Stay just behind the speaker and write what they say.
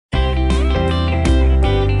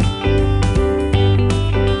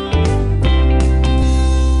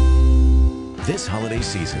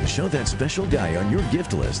season, show that special guy on your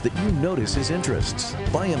gift list that you notice his interests.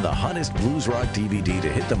 Buy him the hottest blues rock DVD to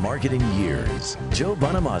hit the market in years. Joe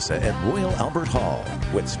Bonamassa at Royal Albert Hall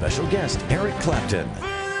with special guest Eric Clapton.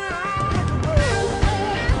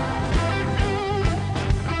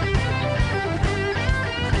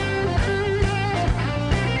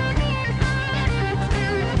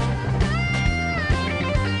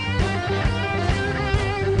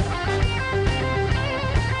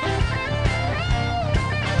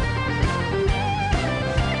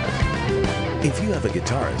 If you have a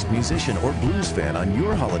guitarist, musician, or blues fan on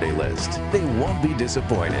your holiday list, they won't be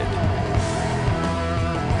disappointed.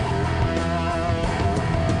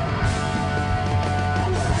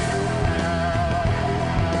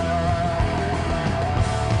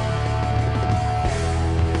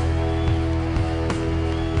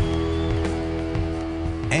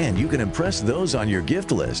 And you can impress those on your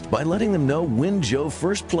gift list by letting them know when Joe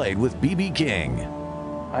first played with B.B. King.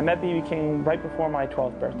 I met B.B. King right before my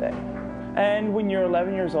 12th birthday. And when you're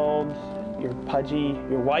 11 years old, you're pudgy,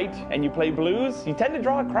 you're white, and you play blues, you tend to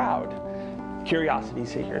draw a crowd. Curiosity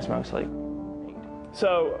seekers, mostly.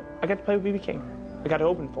 So I got to play with B.B. King. I got to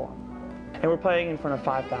open for him. And we're playing in front of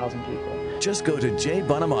 5,000 people. Just go to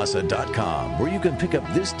jbonamassa.com where you can pick up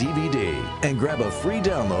this DVD and grab a free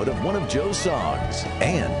download of one of Joe's songs.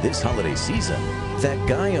 And this holiday season, that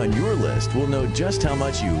guy on your list will know just how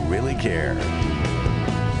much you really care.